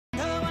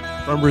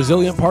From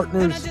Resilient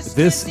Partners,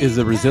 this is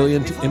the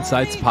Resilient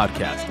Insights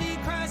Podcast.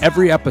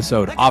 Every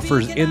episode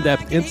offers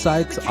in-depth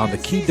insights on the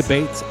key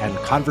debates and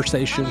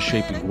conversations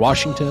shaping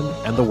Washington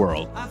and the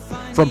world.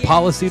 From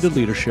policy to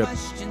leadership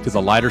to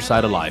the lighter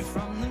side of life,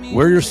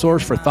 we're your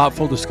source for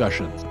thoughtful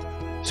discussions.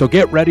 So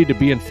get ready to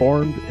be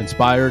informed,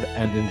 inspired,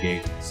 and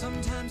engaged.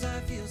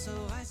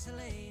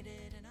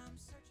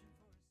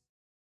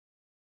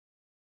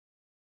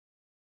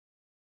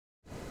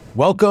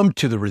 Welcome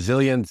to the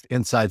Resilient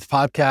Insights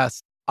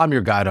Podcast. I'm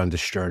your guide on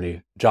this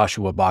journey,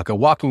 Joshua Baca,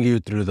 walking you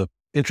through the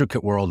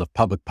intricate world of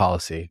public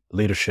policy,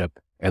 leadership,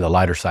 and the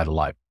lighter side of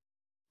life.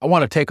 I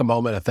want to take a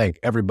moment to thank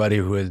everybody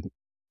who has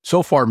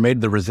so far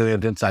made the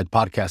Resilient Insights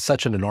Podcast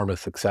such an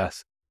enormous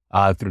success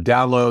through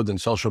downloads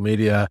and social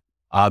media.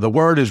 The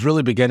word is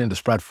really beginning to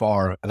spread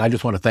far, and I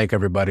just want to thank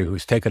everybody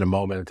who's taken a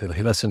moment to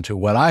listen to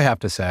what I have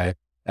to say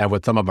and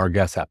what some of our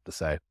guests have to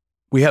say.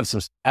 We have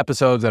some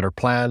episodes that are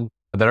planned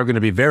that are going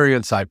to be very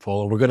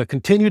insightful, and we're going to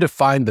continue to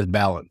find the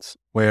balance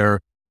where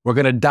we're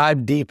going to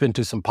dive deep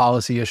into some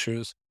policy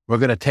issues. We're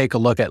going to take a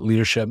look at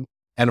leadership,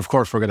 and of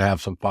course, we're going to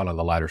have some fun on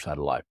the lighter side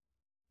of life.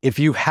 If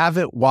you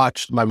haven't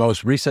watched my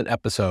most recent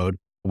episode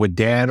with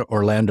Dan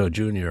Orlando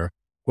Jr.,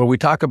 where we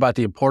talk about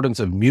the importance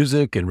of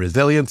music and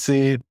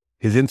resiliency,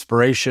 his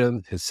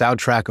inspiration, his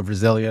soundtrack of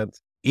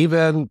resilience,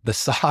 even the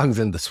songs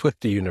in the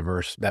Swiftie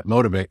universe that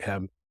motivate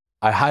him,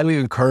 I highly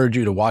encourage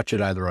you to watch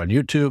it either on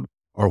YouTube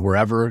or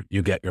wherever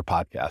you get your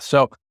podcast.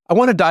 So I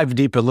want to dive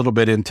deep a little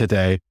bit in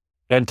today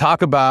and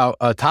talk about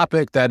a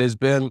topic that has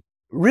been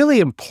really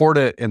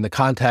important in the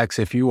context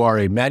if you are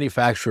a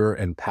manufacturer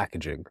and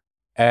packaging.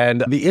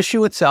 And the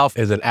issue itself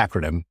is an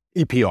acronym,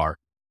 EPR.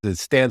 It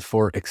stands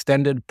for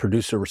Extended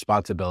Producer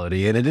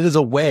Responsibility. And it is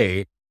a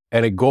way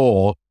and a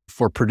goal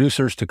for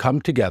producers to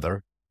come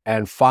together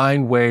and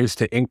find ways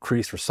to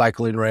increase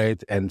recycling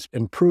rates and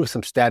improve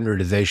some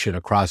standardization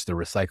across the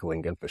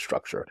recycling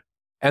infrastructure.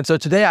 And so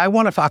today I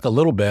want to talk a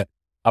little bit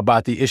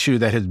about the issue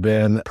that has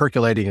been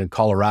percolating in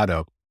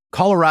Colorado.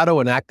 Colorado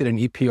enacted an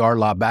EPR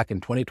law back in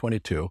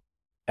 2022,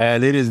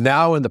 and it is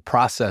now in the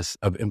process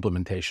of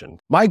implementation.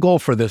 My goal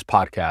for this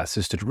podcast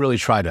is to really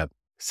try to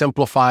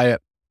simplify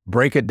it,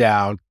 break it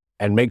down,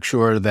 and make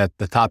sure that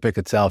the topic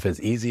itself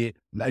is easy,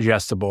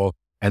 digestible,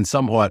 and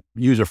somewhat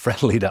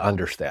user-friendly to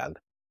understand.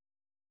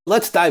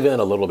 Let's dive in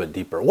a little bit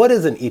deeper. What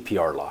is an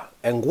EPR law?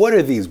 And what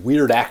are these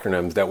weird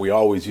acronyms that we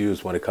always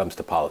use when it comes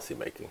to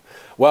policymaking?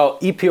 Well,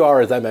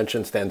 EPR, as I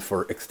mentioned, stands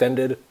for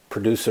Extended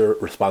Producer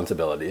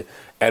Responsibility.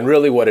 And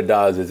really what it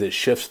does is it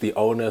shifts the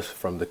onus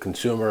from the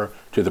consumer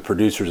to the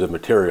producers of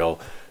material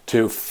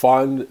to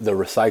fund the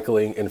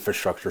recycling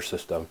infrastructure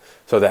system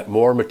so that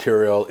more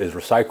material is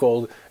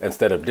recycled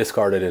instead of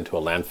discarded into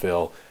a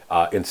landfill,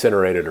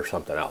 incinerated, or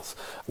something else.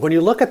 When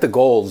you look at the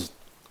goals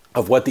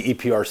of what the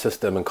EPR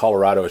system in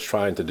Colorado is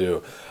trying to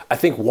do, I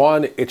think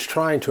one, it's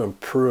trying to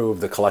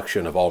improve the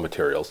collection of all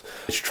materials.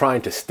 It's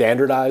trying to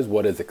standardize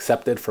what is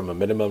accepted from a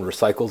minimum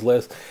recycles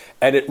list.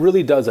 And it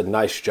really does a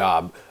nice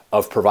job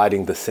of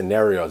providing the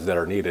scenarios that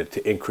are needed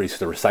to increase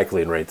the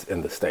recycling rates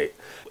in the state.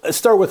 Let's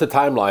start with the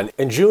timeline.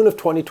 In June of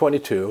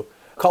 2022,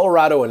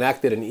 Colorado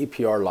enacted an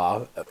EPR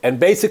law and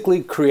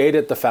basically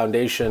created the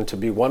foundation to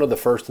be one of the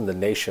first in the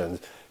nation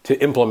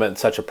to implement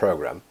such a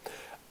program.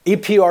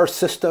 EPR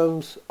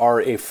systems are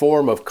a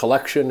form of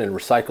collection and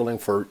recycling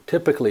for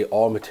typically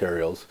all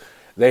materials.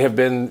 They have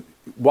been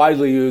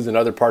widely used in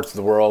other parts of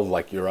the world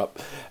like Europe.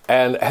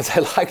 And as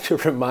I like to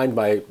remind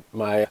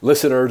my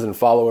listeners and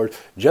followers,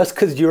 just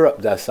because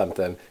Europe does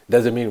something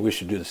doesn't mean we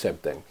should do the same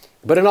thing.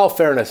 But in all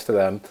fairness to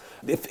them,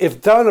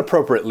 if done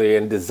appropriately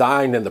and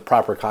designed in the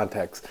proper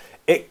context,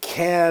 it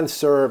can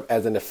serve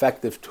as an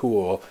effective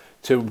tool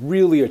to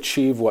really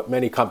achieve what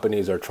many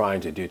companies are trying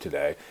to do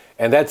today.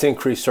 And that's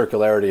increased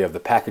circularity of the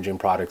packaging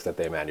products that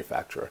they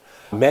manufacture.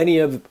 Many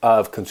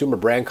of consumer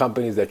brand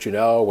companies that you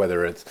know,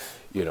 whether it's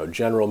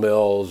General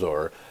Mills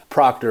or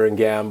Procter &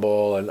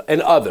 Gamble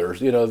and others,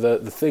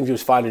 the things you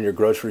find in your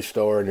grocery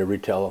store and your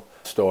retail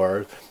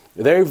stores,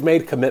 they've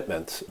made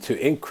commitments to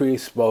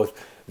increase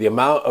both the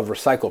amount of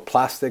recycled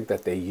plastic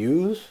that they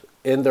use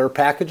in their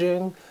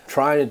packaging,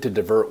 trying to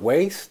divert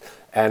waste,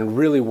 and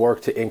really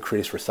work to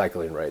increase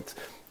recycling rates.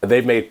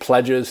 They've made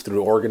pledges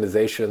through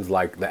organizations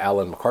like the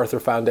Ellen MacArthur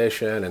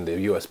Foundation and the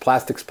U.S.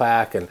 Plastics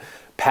Pact and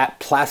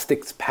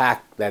Plastics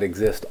Pact that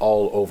exist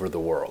all over the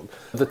world.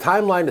 The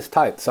timeline is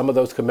tight. Some of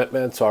those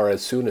commitments are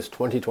as soon as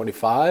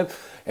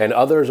 2025, and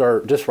others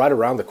are just right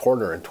around the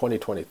corner in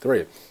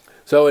 2023.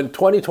 So in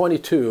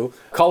 2022,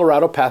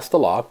 Colorado passed a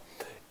law.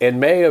 In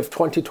May of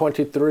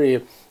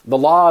 2023, the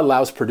law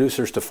allows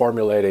producers to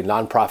formulate a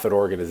nonprofit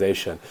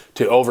organization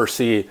to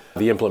oversee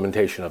the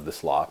implementation of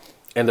this law.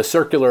 And the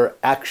Circular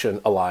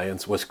Action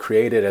Alliance was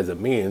created as a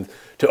means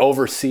to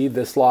oversee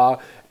this law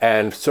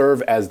and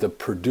serve as the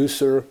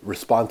producer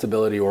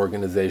responsibility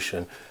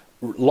organization,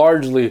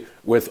 largely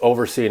with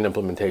overseeing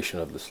implementation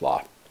of this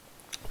law.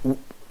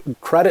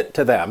 Credit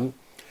to them,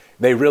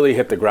 they really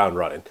hit the ground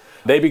running.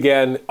 They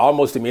began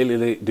almost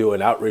immediately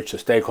doing outreach to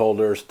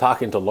stakeholders,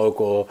 talking to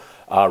local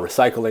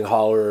recycling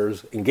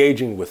haulers,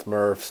 engaging with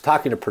MRFs,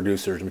 talking to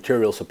producers,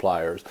 material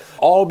suppliers,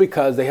 all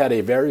because they had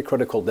a very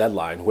critical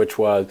deadline, which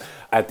was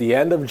at the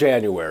end of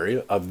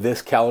January of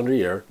this calendar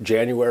year,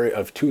 January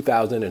of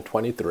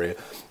 2023,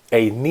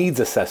 a needs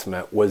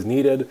assessment was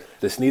needed.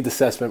 This needs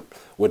assessment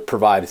would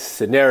provide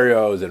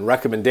scenarios and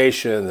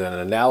recommendations and an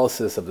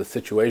analysis of the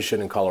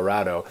situation in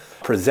Colorado,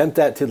 present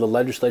that to the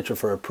legislature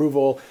for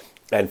approval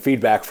and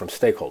feedback from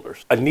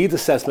stakeholders. A needs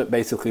assessment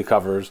basically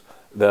covers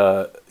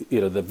the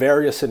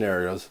various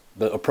scenarios,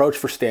 the approach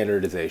for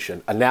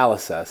standardization,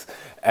 analysis,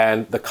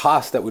 and the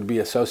cost that would be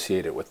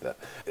associated with it.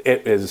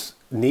 It is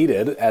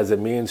needed as a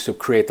means to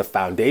create the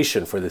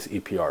foundation for this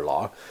EPR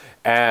law.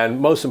 And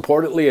most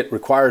importantly, it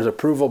requires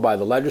approval by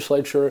the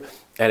legislature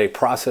and a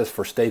process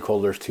for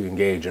stakeholders to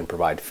engage and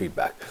provide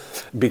feedback.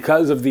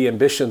 Because of the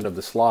ambition of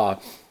this law,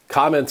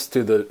 comments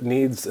to the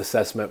needs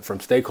assessment from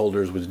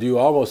stakeholders was due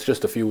almost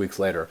just a few weeks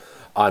later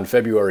on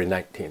February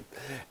 19th.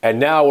 And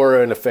now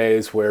we're in a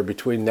phase where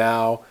between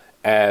now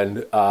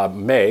and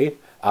May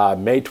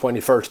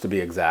 21st to be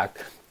exact,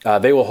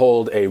 they will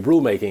hold a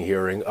rulemaking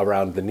hearing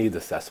around the needs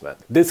assessment.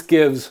 This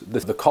gives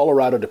the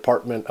Colorado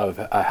Department of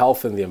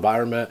Health and the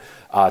Environment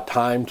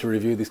time to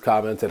review these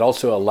comments. It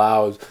also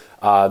allows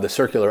the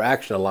Circular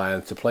Action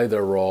Alliance to play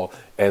their role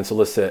and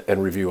solicit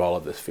and review all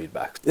of this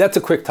feedback. That's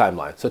a quick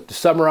timeline. So to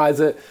summarize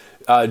it,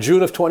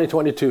 June of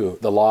 2022,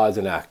 the law is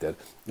enacted.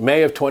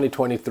 May of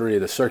 2023,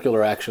 the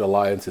Circular Action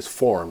Alliance is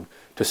formed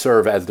to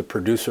serve as the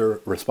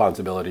producer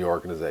responsibility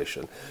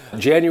organization.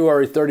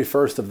 January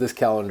 31st of this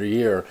calendar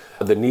year,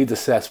 the needs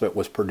assessment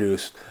was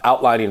produced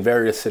outlining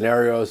various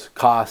scenarios,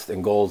 costs,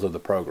 and goals of the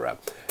program.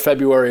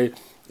 February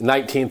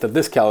 19th of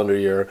this calendar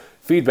year,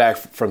 feedback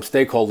from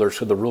stakeholders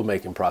for the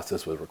rulemaking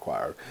process was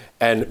required.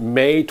 And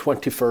May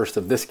 21st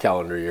of this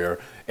calendar year,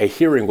 a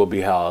hearing will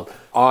be held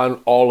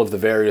on all of the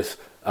various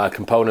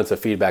components of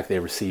feedback they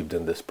received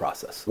in this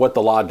process. What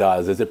the law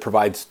does is it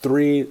provides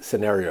 3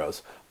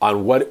 scenarios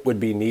on what would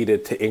be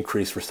needed to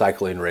increase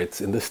recycling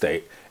rates in the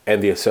state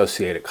and the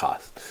associated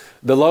costs.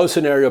 The low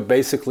scenario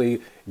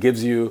basically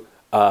gives you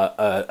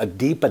a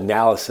deep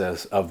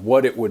analysis of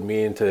what it would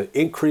mean to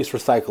increase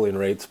recycling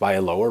rates by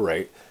a lower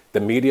rate, the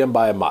medium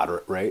by a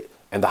moderate rate,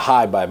 and the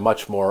high by a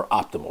much more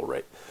optimal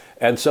rate.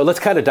 And so let's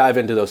kind of dive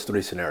into those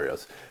 3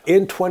 scenarios.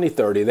 In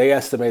 2030, they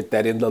estimate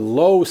that in the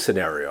low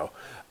scenario,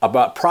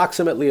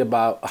 approximately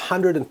about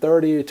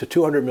 $130 to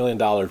 $200 million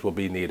will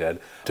be needed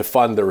to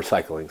fund the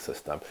recycling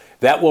system.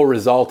 That will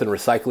result in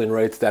recycling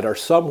rates that are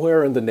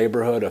somewhere in the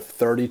neighborhood of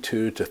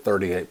 32 to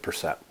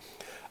 38%.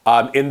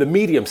 In the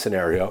medium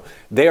scenario,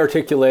 they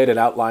articulate and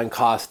outline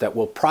costs that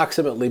will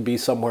approximately be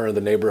somewhere in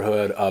the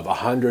neighborhood of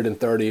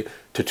 130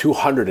 to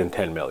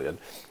 210 million,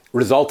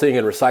 resulting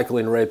in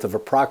recycling rates of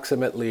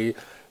approximately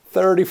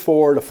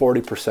 34 to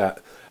 40%,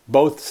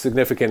 both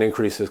significant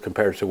increases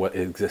compared to what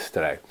exists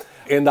today.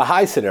 In the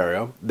high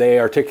scenario, they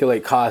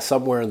articulate costs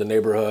somewhere in the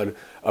neighborhood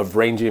of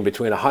ranging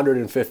between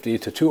 150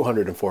 to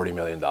 240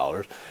 million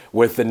dollars,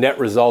 with the net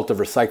result of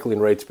recycling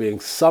rates being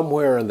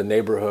somewhere in the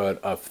neighborhood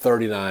of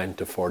 39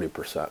 to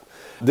 40%.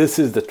 This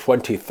is the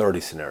 2030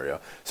 scenario.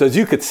 So as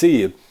you could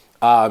see,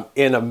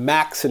 in a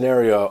max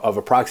scenario of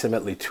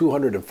approximately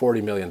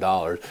 $240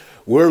 million,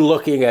 we're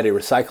looking at a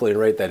recycling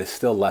rate that is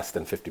still less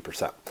than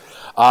 50%.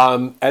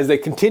 As they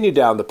continue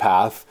down the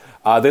path,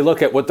 they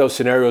look at what those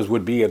scenarios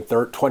would be in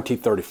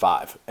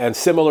 2035. And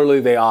similarly,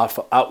 they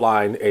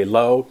outline a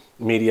low,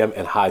 medium,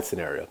 and high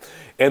scenario.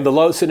 In the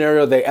low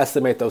scenario, they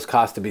estimate those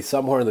costs to be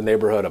somewhere in the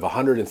neighborhood of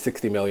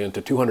 $160 million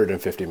to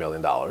 $250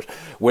 million,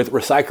 with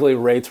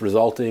recycling rates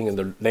resulting in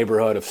the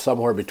neighborhood of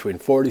somewhere between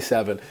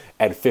 47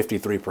 and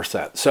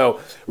 53%.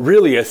 So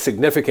really a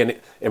significant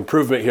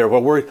improvement here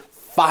where we're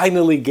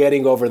finally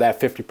getting over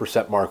that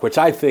 50% mark, which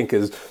I think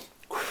is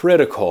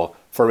critical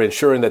for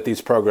ensuring that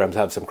these programs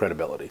have some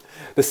credibility.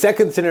 The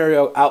second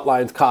scenario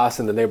outlines costs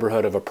in the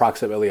neighborhood of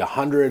approximately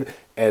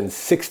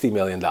 $160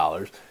 million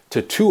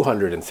to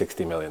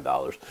 $260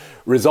 million,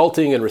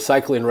 resulting in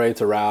recycling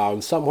rates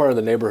around somewhere in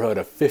the neighborhood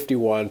of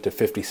 51 to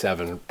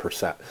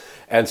 57%.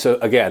 And so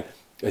again,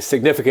 a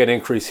significant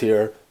increase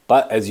here,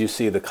 but as you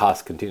see, the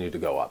costs continue to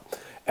go up.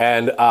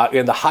 And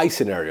in the high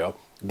scenario,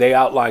 they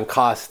outline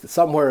costs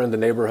somewhere in the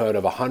neighborhood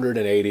of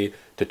 180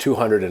 to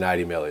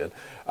 290 million,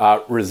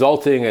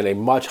 resulting in a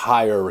much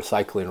higher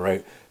recycling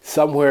rate,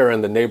 somewhere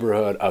in the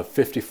neighborhood of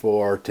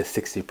 54 to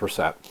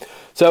 60%.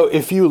 So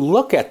if you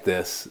look at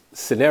this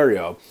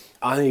scenario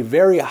on a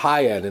very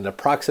high end in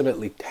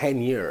approximately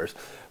 10 years,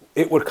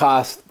 it would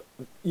cost,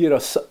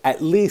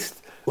 at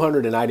least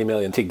 290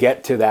 million to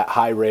get to that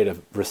high rate of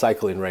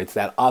recycling rates,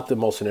 that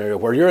optimal scenario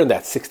where you're in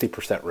that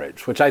 60%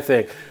 range, which I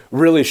think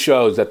really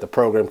shows that the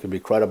program can be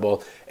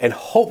credible, and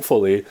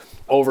hopefully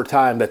over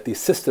time that these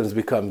systems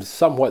become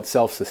somewhat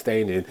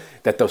self-sustaining,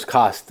 that those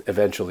costs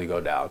eventually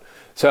go down.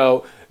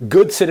 So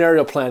good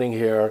scenario planning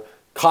here,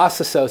 costs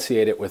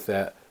associated with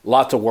that,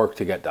 lots of work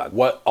to get done.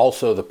 What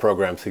also the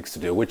program seeks to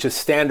do, which is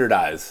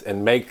standardize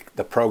and make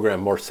the program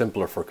more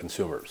simpler for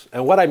consumers.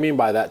 And what I mean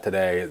by that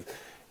today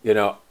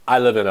I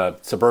live in a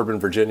suburban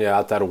Virginia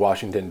outside of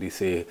Washington,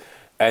 D.C.,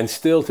 and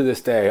still to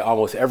this day,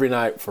 almost every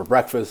night for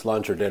breakfast,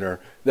 lunch, or dinner,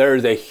 there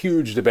is a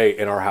huge debate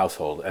in our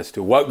household as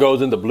to what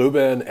goes in the blue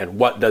bin and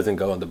what doesn't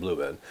go in the blue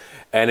bin.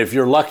 And if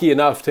you're lucky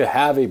enough to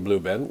have a blue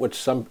bin, which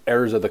some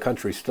areas of the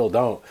country still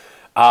don't,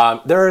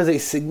 there is a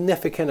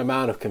significant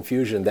amount of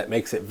confusion that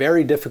makes it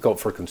very difficult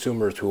for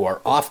consumers who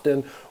are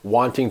often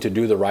wanting to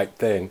do the right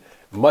thing,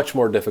 much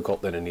more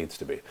difficult than it needs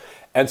to be.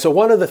 And so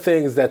one of the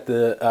things that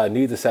the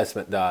needs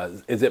assessment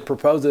does is it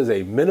proposes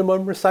a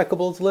minimum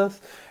recyclables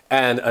list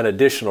and an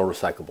additional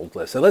recyclables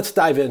list. And let's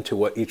dive into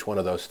what each one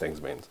of those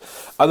things means.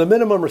 On the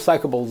minimum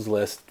recyclables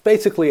list,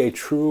 basically a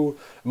true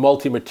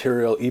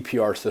multi-material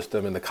EPR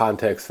system in the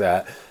context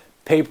that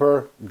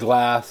paper,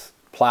 glass,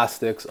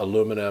 plastics,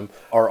 aluminum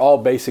are all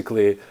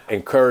basically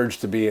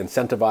encouraged to be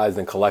incentivized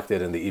and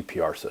collected in the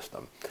EPR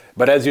system.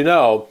 But as you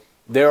know,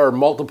 there are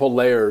multiple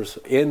layers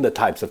in the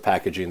types of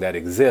packaging that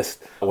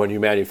exist when you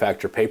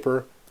manufacture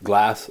paper,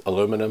 glass,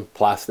 aluminum,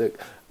 plastic,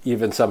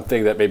 even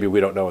something that maybe we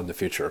don't know in the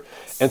future.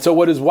 And so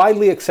what is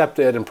widely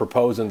accepted and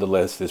proposed in the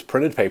list is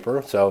printed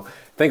paper. So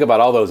think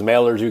about all those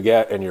mailers you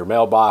get in your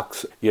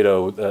mailbox,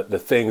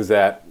 the things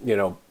that,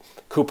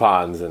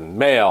 coupons and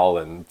mail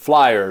and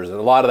flyers and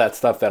a lot of that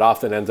stuff that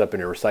often ends up in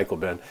your recycle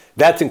bin.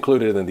 That's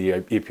included in the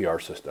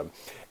EPR system.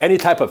 Any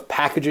type of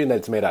packaging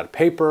that's made out of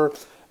paper,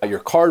 your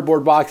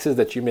cardboard boxes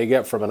that you may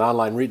get from an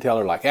online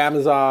retailer like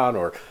Amazon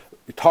or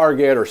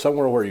Target or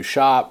somewhere where you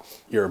shop,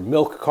 your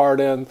milk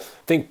carton,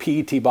 think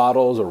PET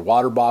bottles or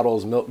water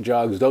bottles, milk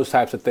jugs, those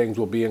types of things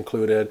will be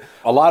included.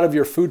 A lot of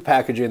your food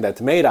packaging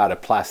that's made out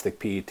of plastic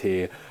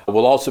PET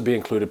will also be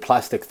included.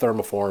 Plastic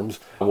thermoforms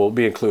will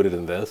be included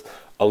in this.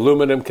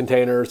 Aluminum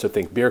containers, so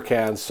think beer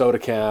cans, soda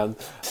cans,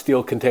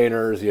 steel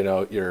containers,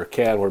 your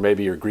can where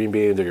maybe your green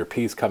beans or your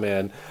peas come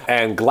in,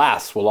 and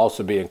glass will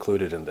also be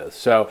included in this.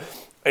 So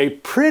a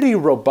pretty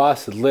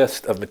robust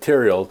list of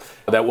materials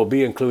that will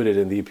be included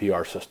in the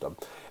EPR system.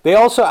 They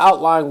also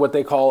outline what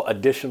they call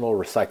additional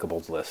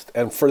recyclables list.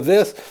 And for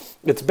this,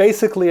 it's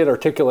basically an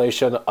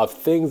articulation of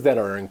things that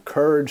are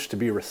encouraged to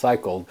be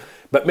recycled,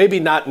 but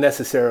maybe not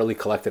necessarily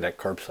collected at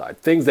curbside,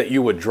 things that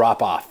you would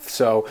drop off.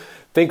 So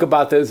think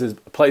about this as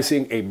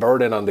placing a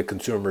burden on the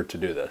consumer to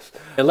do this.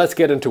 And let's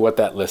get into what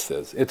that list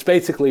is. It's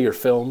basically your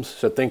films.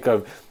 So think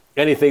of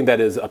anything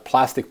that is a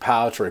plastic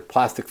pouch or a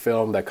plastic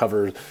film that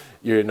covers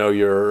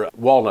your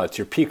walnuts,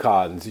 your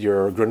pecans,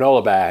 your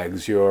granola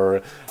bags, your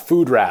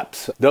food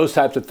wraps, those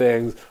types of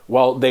things.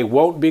 While they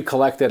won't be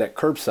collected at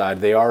curbside,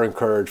 they are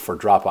encouraged for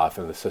drop-off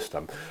in the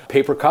system.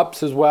 Paper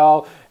cups as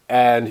well,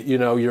 and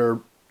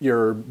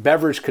your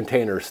beverage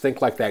containers,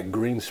 think like that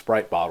green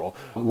Sprite bottle,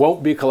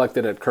 won't be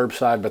collected at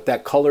curbside, but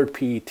that colored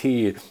PET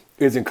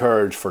is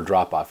encouraged for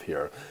drop-off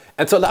here.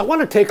 And so I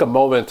want to take a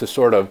moment to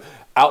sort of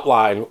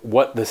outline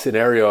what the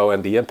scenario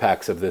and the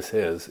impacts of this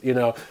is.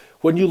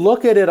 When you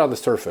look at it on the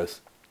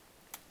surface,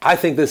 I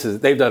think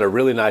they've done a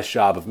really nice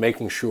job of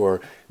making sure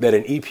that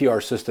an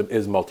EPR system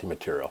is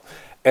multi-material.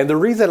 And the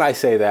reason I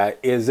say that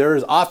is there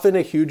is often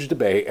a huge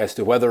debate as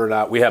to whether or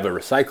not we have a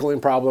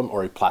recycling problem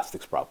or a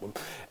plastics problem.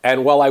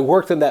 And while I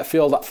worked in that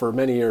field for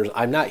many years,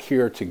 I'm not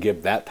here to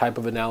give that type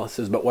of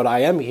analysis. But what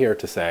I am here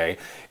to say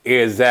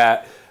is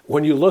that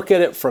when you look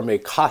at it from a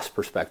cost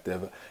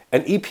perspective,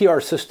 an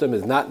EPR system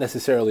is not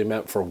necessarily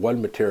meant for one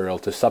material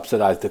to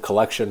subsidize the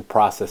collection,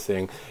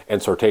 processing,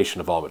 and sortation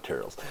of all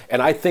materials.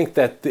 And I think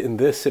that in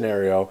this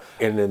scenario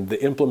and in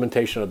the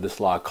implementation of this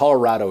law,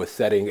 Colorado is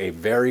setting a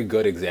very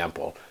good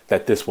example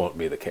that this won't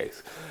be the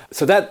case.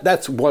 So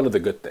that's one of the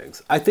good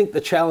things. I think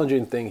the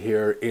challenging thing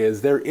here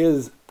is there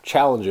is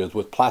challenges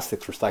with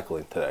plastics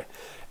recycling today.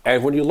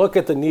 And when you look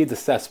at the needs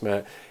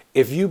assessment,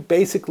 if you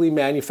basically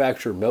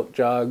manufacture milk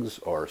jugs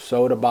or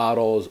soda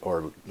bottles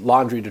or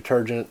laundry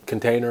detergent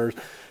containers,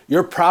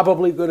 you're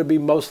probably going to be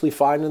mostly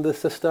fine in the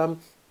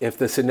system. If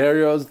the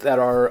scenarios that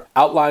are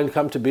outlined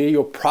come to be,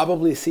 you'll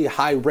probably see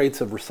high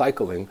rates of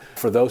recycling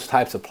for those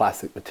types of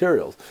plastic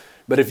materials.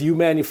 But if you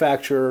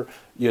manufacture,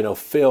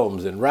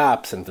 films and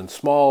wraps and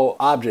small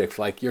objects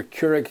like your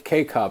Keurig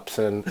K-cups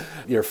and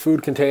your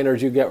food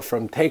containers you get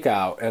from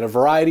takeout and a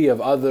variety of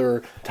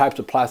other types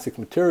of plastic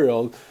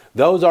materials,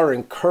 those are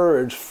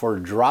encouraged for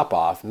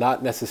drop-off,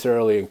 not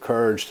necessarily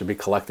encouraged to be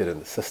collected in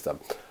the system,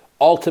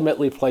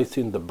 ultimately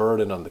placing the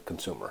burden on the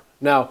consumer.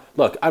 Now,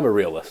 look, I'm a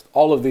realist.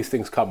 All of these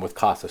things come with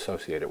costs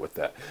associated with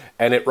that.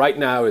 And right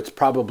now, it's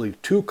probably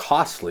too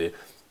costly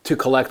to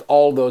collect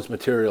all those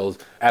materials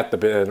at the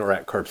bin or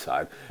at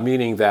curbside,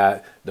 meaning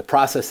that the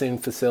processing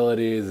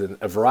facilities and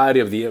a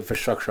variety of the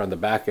infrastructure on the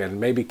back end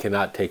maybe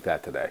cannot take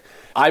that today.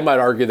 I might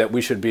argue that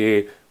we should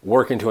be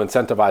working to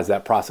incentivize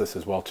that process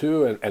as well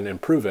too and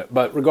improve it.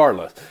 But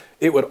regardless,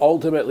 it would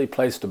ultimately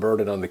place the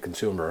burden on the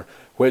consumer,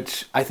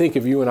 which I think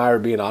if you and I are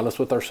being honest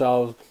with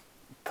ourselves,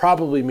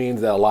 probably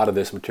means that a lot of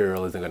this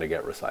material isn't going to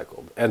get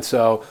recycled. And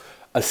so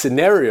a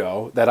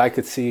scenario that I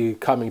could see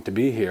coming to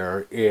be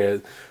here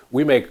is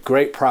we make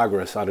great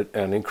progress on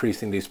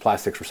increasing these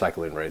plastics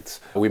recycling rates.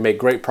 We make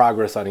great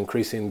progress on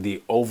increasing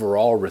the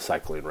overall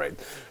recycling rate.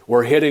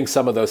 We're hitting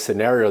some of those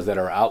scenarios that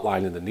are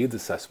outlined in the needs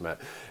assessment.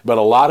 But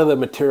a lot of the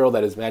material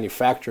that is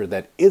manufactured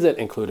that isn't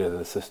included in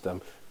the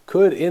system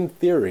could, in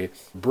theory,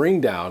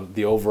 bring down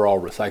the overall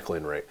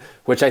recycling rate,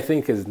 which I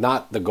think is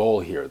not the goal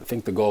here. I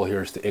think the goal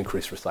here is to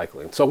increase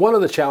recycling. So one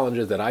of the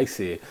challenges that I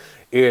see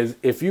is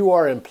if you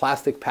are in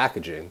plastic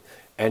packaging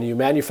and you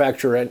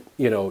manufacture,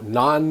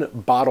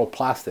 non-bottle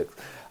plastics,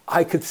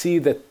 I could see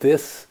that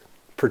this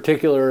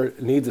particular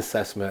needs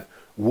assessment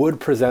would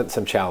present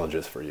some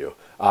challenges for you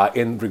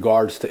in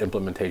regards to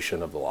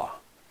implementation of the law.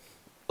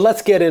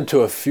 Let's get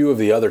into a few of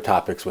the other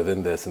topics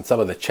within this and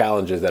some of the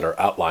challenges that are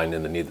outlined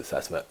in the needs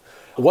assessment.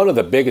 One of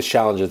the biggest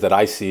challenges that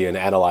I see in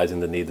analyzing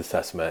the needs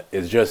assessment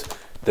is just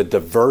the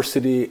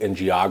diversity and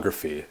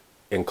geography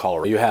in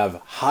Colorado. You have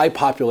high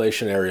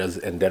population areas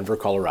in Denver,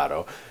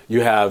 Colorado.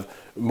 You have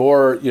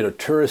more,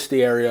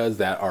 touristy areas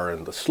that are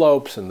in the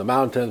slopes and the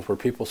mountains where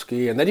people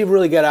ski. And then you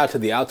really get out to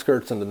the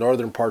outskirts and the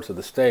northern parts of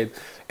the state,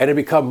 and it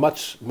becomes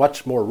much,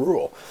 much more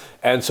rural.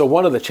 And so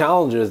one of the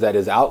challenges that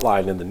is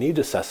outlined in the needs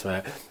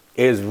assessment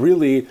is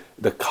really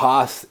the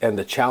costs and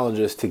the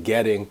challenges to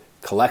getting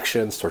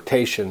collection,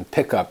 sortation,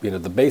 pickup,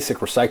 the basic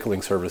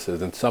recycling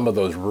services in some of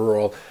those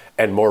rural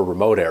and more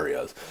remote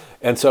areas.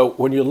 And so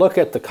when you look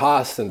at the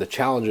costs and the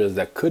challenges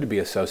that could be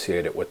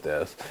associated with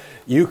this,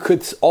 you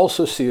could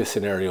also see a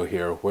scenario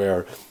here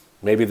where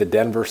maybe the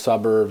Denver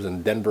suburbs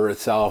and Denver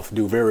itself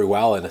do very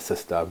well in a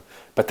system,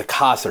 but the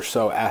costs are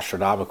so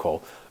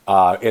astronomical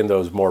in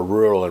those more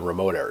rural and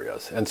remote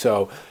areas. And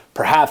so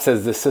perhaps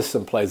as this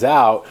system plays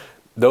out,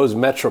 those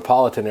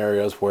metropolitan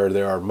areas where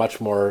there are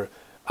much more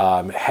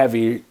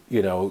heavy,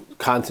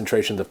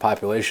 concentrations of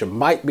population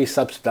might be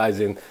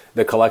subsidizing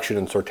the collection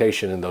and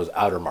sortation in those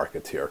outer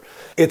markets here.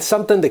 It's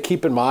something to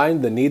keep in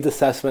mind. The needs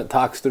assessment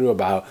talks through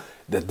about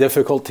the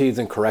difficulties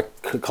in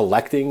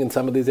collecting in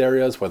some of these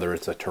areas, whether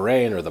it's the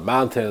terrain or the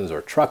mountains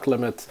or truck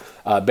limits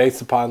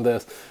based upon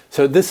this.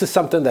 So this is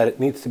something that it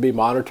needs to be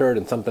monitored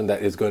and something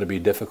that is going to be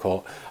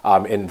difficult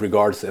in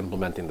regards to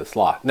implementing this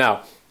law.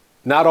 Now,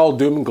 not all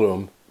doom and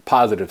gloom,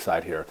 positive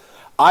side here.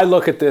 I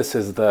look at this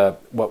as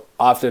what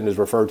often is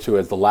referred to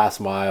as the last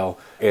mile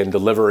in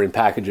delivering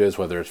packages,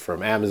 whether it's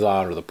from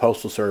Amazon or the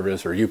Postal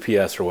Service or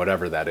UPS or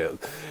whatever that is.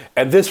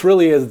 And this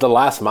really is the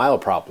last mile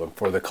problem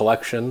for the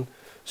collection,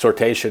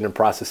 sortation, and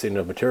processing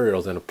of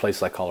materials in a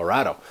place like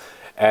Colorado.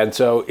 And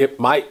so it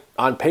might,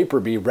 on paper,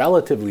 be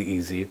relatively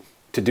easy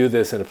to do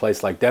this in a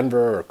place like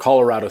Denver or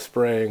Colorado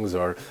Springs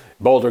or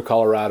Boulder,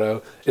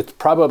 Colorado. It's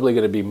probably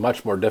going to be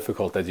much more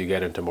difficult as you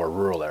get into more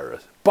rural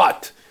areas.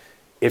 But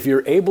if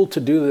you're able to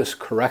do this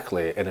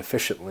correctly and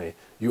efficiently,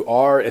 you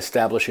are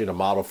establishing a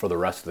model for the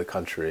rest of the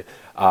country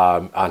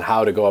on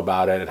how to go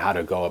about it and how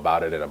to go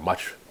about it in a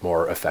much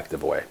more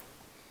effective way.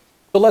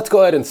 So let's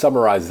go ahead and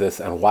summarize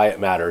this and why it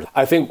matters.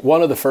 I think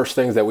one of the first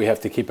things that we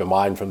have to keep in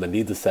mind from the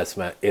needs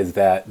assessment is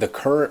that the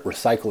current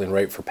recycling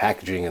rate for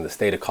packaging in the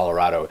state of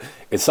Colorado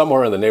is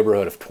somewhere in the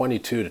neighborhood of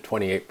 22 to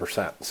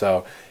 28%.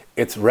 So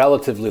it's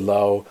relatively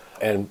low,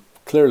 and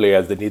clearly,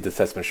 as the needs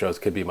assessment shows,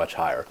 could be much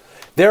higher.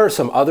 There are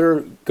some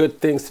other good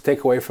things to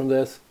take away from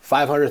this.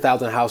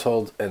 500,000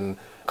 households in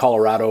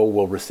Colorado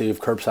will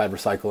receive curbside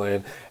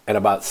recycling, and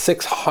about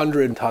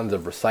 600 tons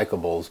of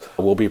recyclables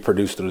will be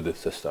produced through this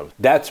system.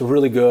 That's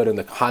really good in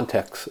the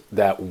context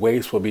that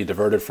waste will be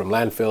diverted from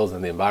landfills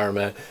and the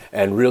environment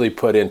and really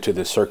put into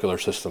the circular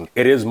system.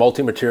 It is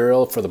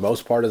multi-material for the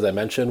most part, as I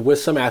mentioned, with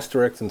some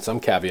asterisks and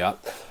some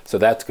caveats, so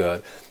that's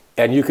good.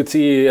 And you could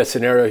see a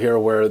scenario here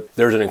where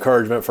there's an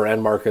encouragement for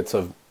end markets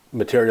of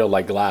material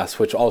like glass,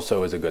 which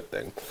also is a good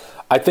thing.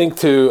 I think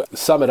to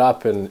sum it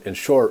up in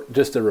short,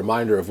 just a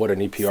reminder of what an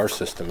EPR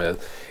system is.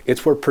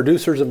 It's where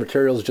producers of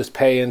materials just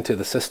pay into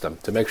the system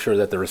to make sure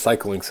that the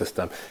recycling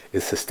system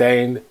is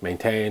sustained,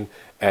 maintained,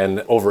 and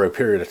over a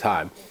period of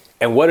time.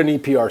 And what an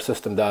EPR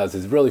system does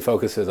is really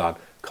focuses on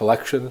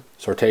collection,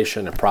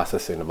 sortation, and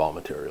processing of all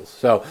materials.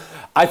 So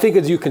I think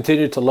as you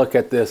continue to look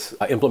at this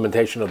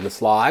implementation of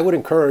this law, I would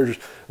encourage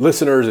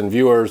listeners and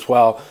viewers,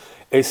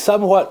 a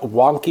somewhat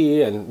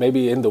wonky and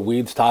maybe in the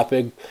weeds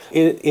topic,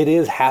 it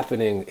is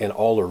happening in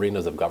all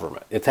arenas of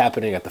government. It's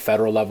happening at the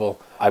federal level.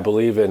 I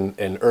believe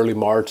in early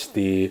March,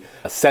 the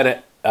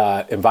Senate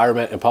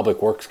Environment and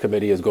Public Works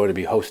Committee is going to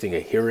be hosting a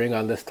hearing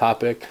on this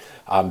topic.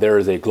 There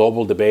is a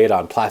global debate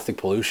on plastic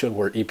pollution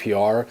where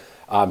EPR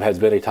has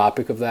been a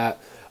topic of that.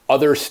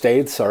 Other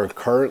states are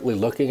currently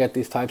looking at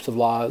these types of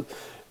laws.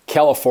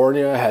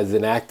 California has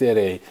enacted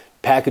a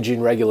packaging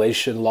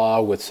regulation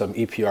law with some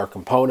EPR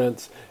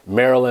components.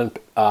 Maryland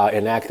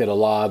enacted a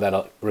law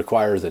that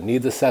requires a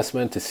needs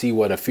assessment to see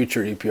what a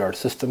future EPR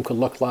system could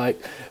look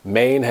like.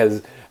 Maine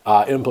has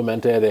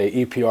implemented a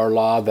EPR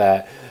law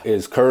that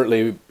is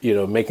currently,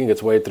 making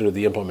its way through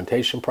the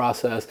implementation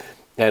process.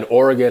 And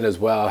Oregon as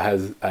well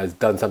has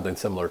done something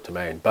similar to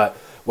Maine. But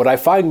what I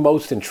find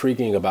most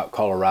intriguing about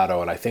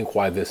Colorado, and I think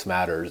why this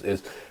matters,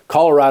 is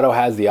Colorado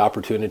has the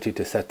opportunity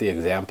to set the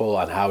example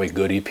on how a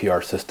good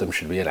EPR system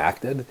should be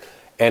enacted.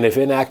 And if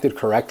enacted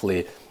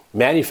correctly,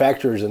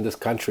 manufacturers in this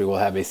country will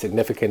have a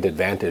significant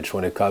advantage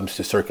when it comes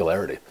to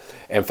circularity.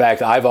 In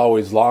fact, I've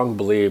always long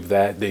believed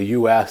that the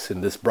U.S.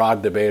 in this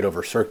broad debate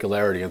over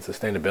circularity and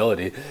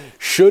sustainability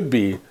should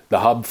be the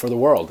hub for the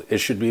world. It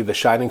should be the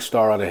shining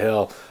star on a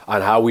hill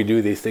on how we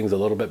do these things a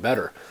little bit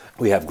better.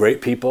 We have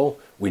great people.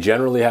 We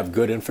generally have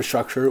good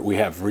infrastructure. We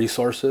have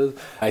resources.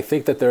 I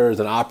think that there is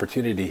an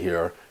opportunity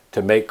here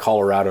to make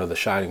Colorado the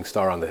shining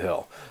star on the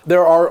hill.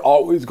 There are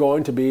always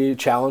going to be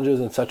challenges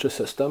in such a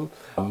system.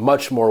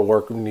 Much more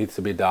work needs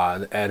to be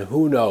done, and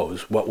who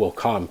knows what will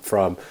come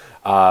from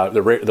the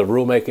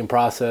rulemaking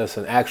process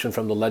and action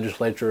from the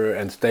legislature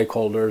and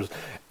stakeholders.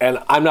 And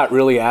I'm not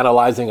really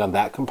analyzing on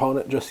that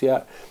component just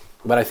yet,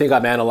 but I think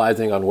I'm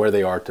analyzing on where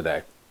they are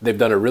today. They've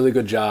done a really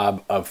good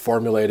job of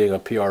formulating a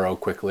PRO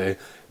quickly.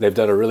 They've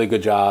done a really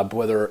good job,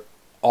 whether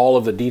all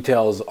of the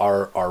details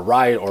are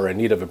right or in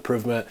need of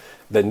improvement.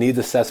 The needs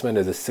assessment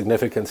is a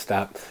significant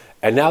step.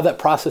 And now that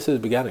process is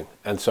beginning.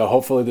 And so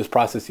hopefully this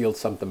process yields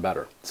something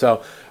better.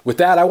 So with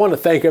that, I want to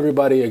thank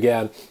everybody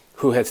again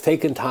who has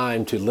taken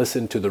time to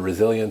listen to the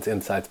Resilience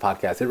Insights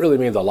podcast. It really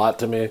means a lot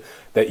to me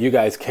that you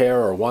guys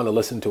care or want to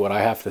listen to what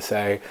I have to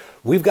say.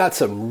 We've got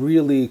some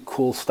really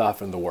cool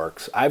stuff in the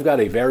works. I've got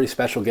a very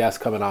special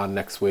guest coming on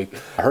next week.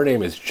 Her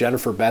name is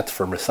Jennifer Betts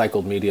from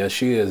Recycled Media.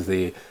 She is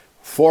the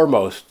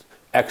foremost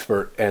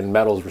expert in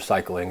metals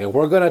recycling. And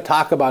we're going to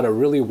talk about a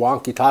really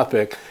wonky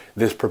topic,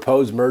 this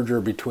proposed merger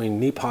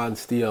between Nippon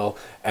Steel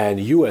and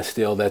U.S.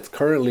 Steel that's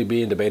currently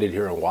being debated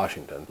here in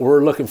Washington.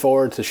 We're looking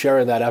forward to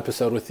sharing that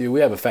episode with you. We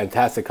have a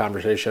fantastic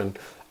conversation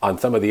on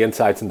some of the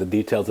insights and the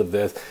details of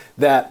this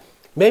that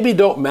maybe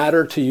don't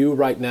matter to you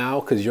right now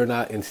because you're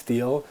not in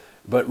steel,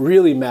 but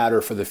really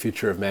matter for the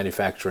future of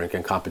manufacturing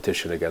and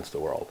competition against the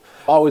world.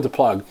 Always a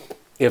plug.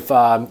 If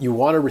you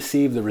want to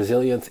receive the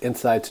Resilience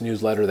Insights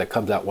newsletter that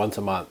comes out once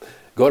a month,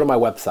 go to my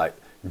website,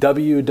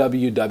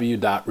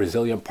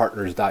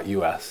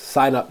 www.resilientpartners.us.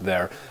 Sign up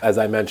there. As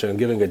I mentioned,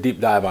 giving a deep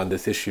dive on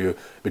this issue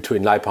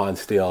between Nippon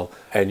Steel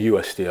and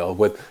U.S. Steel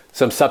with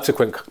some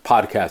subsequent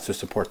podcasts to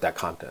support that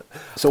content.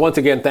 So once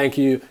again, thank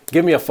you.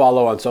 Give me a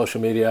follow on social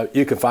media.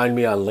 You can find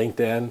me on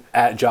LinkedIn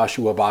at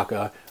Joshua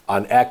Baca,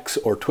 on X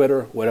or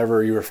Twitter,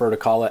 whatever you refer to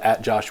call it,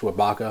 at Joshua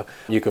Baca.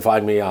 You can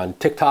find me on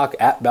TikTok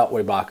at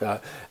Beltway Baca,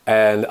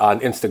 and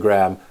on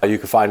Instagram, you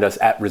can find us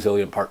at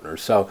Resilient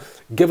Partners. So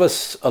give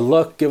us a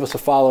look, give us a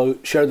follow,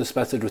 share this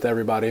message with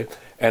everybody.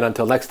 And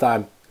until next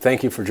time,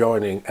 thank you for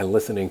joining and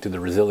listening to the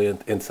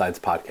Resilient Insights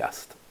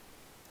podcast.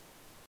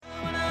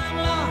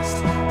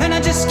 And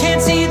I just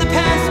can't see